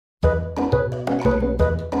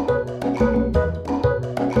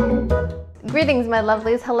Greetings, my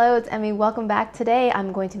lovelies. Hello, it's Emmy. Welcome back. Today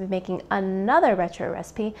I'm going to be making another retro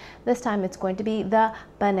recipe. This time it's going to be the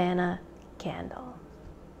banana candle.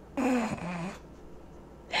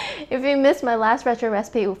 If you missed my last retro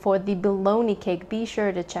recipe for the bologna cake, be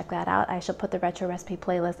sure to check that out. I shall put the retro recipe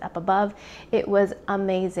playlist up above. It was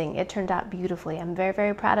amazing. It turned out beautifully. I'm very,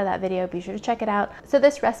 very proud of that video. Be sure to check it out. So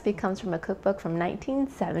this recipe comes from a cookbook from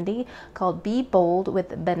 1970 called Be Bold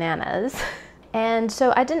with Bananas. And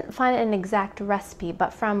so I didn't find an exact recipe,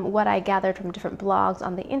 but from what I gathered from different blogs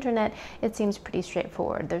on the internet, it seems pretty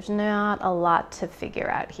straightforward. There's not a lot to figure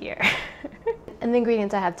out here. And the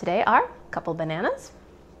ingredients I have today are a couple bananas,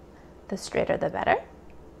 the straighter the better,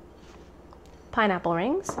 pineapple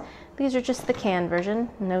rings. These are just the canned version,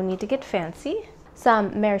 no need to get fancy.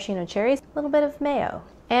 Some maraschino cherries, a little bit of mayo,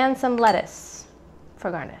 and some lettuce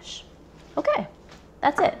for garnish. Okay,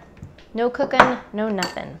 that's it. No cooking, no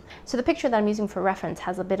nothing. So the picture that I'm using for reference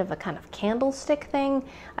has a bit of a kind of candlestick thing.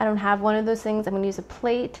 I don't have one of those things. I'm gonna use a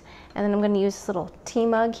plate, and then I'm gonna use this little tea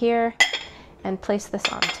mug here and place this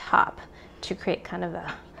on top to create kind of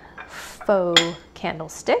a faux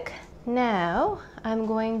candlestick. Now I'm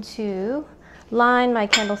going to line my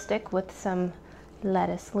candlestick with some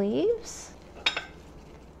lettuce leaves,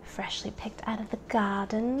 freshly picked out of the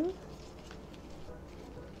garden.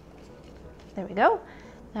 There we go.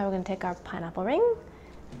 Now we're going to take our pineapple ring,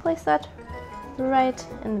 place that right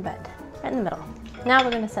in the bed, right in the middle. Now we're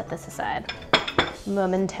going to set this aside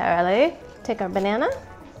momentarily. Take our banana,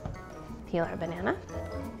 peel our banana.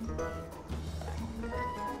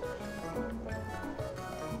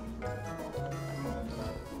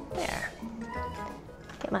 There.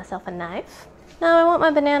 Get myself a knife. Now I want my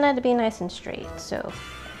banana to be nice and straight, so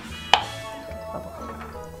cut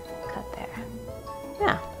there.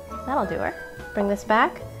 Yeah, that'll do her. Bring this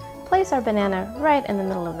back, place our banana right in the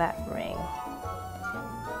middle of that ring.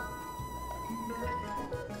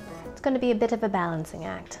 It's going to be a bit of a balancing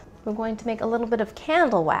act. We're going to make a little bit of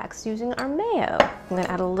candle wax using our mayo. I'm going to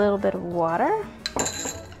add a little bit of water.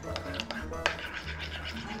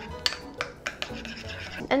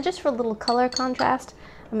 And just for a little color contrast,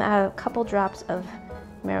 I'm going to add a couple drops of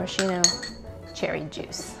maraschino cherry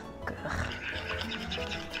juice. Ugh.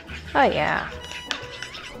 Oh yeah.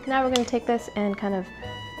 Now we're going to take this and kind of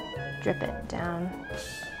drip it down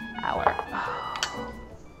our...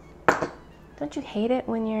 Oh. Don't you hate it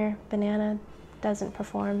when your banana doesn't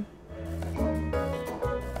perform?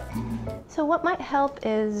 So what might help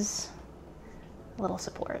is a little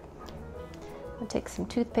support. I'll take some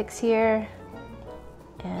toothpicks here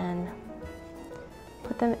and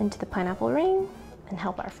put them into the pineapple ring and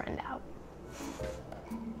help our friend out.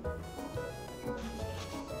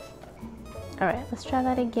 All right, let's try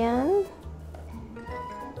that again.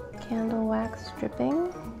 Candle wax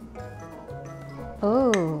dripping.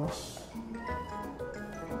 Oh.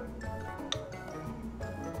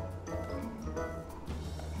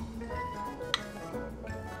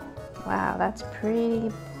 Wow, that's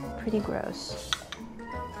pretty gross.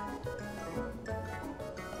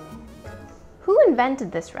 Who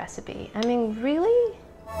invented this recipe? I mean, really?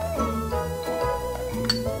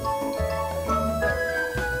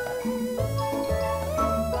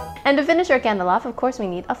 And to finish our candle off, of course, we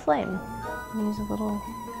need a flame. Use a little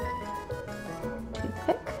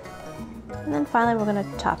toothpick. And then finally, we're going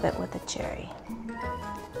to top it with a cherry.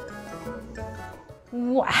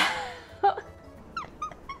 Wow!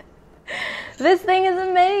 This thing is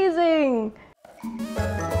amazing!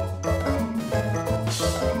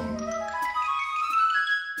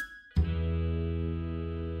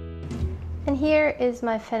 And here is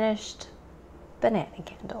my finished banana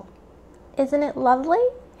candle. Isn't it lovely?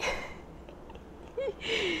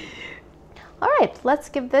 All right, let's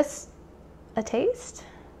give this a taste.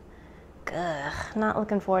 Ugh, not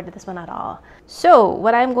looking forward to this one at all. So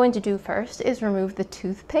what I'm going to do first is remove the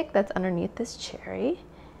toothpick that's underneath this cherry.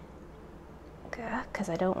 Because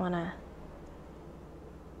I don't want to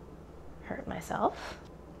hurt myself.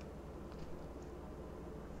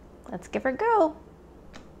 Let's give her a go.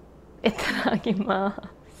 Itadakimasu.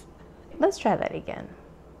 Let's try that again.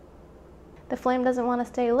 The flame doesn't want to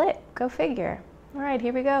stay lit. Go figure. All right,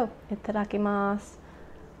 here we go. Itadakimasu.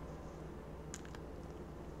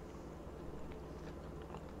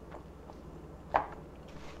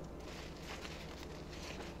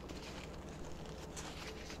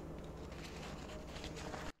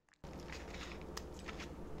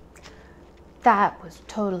 That was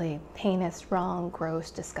totally heinous, wrong,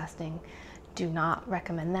 gross, disgusting. Do not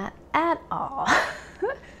recommend that at all.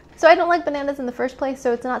 So I don't like bananas in the first place,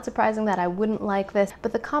 so it's not surprising that I wouldn't like this,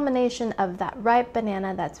 but the combination of that ripe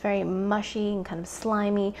banana that's very mushy and kind of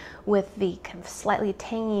slimy with the kind of slightly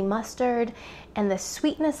tangy mustard and the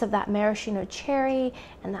sweetness of that maraschino cherry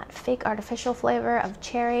and that fake artificial flavor of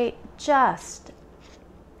cherry, just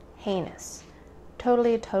heinous.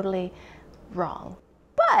 Totally, totally wrong.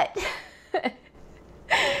 But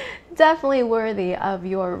definitely worthy of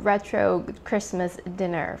your retro Christmas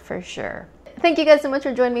dinner for sure. Thank you guys so much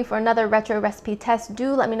for joining me for another retro recipe test.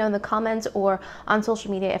 Do let me know in the comments or on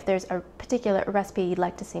social media if there's a particular recipe you'd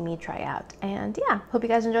like to see me try out. And yeah, hope you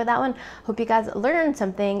guys enjoyed that one. Hope you guys learned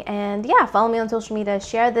something. And yeah, follow me on social media,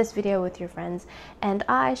 share this video with your friends, and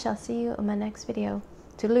I shall see you in my next video.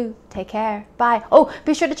 Toodaloo, take care, bye. Oh,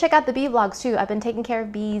 be sure to check out the bee vlogs too. I've been taking care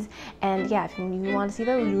of bees, and yeah, if you want to see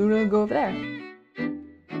those, go over there.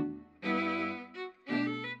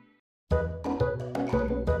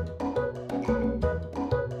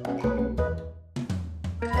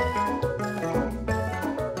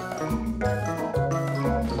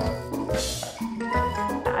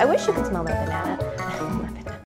 I wish you could smell my banana.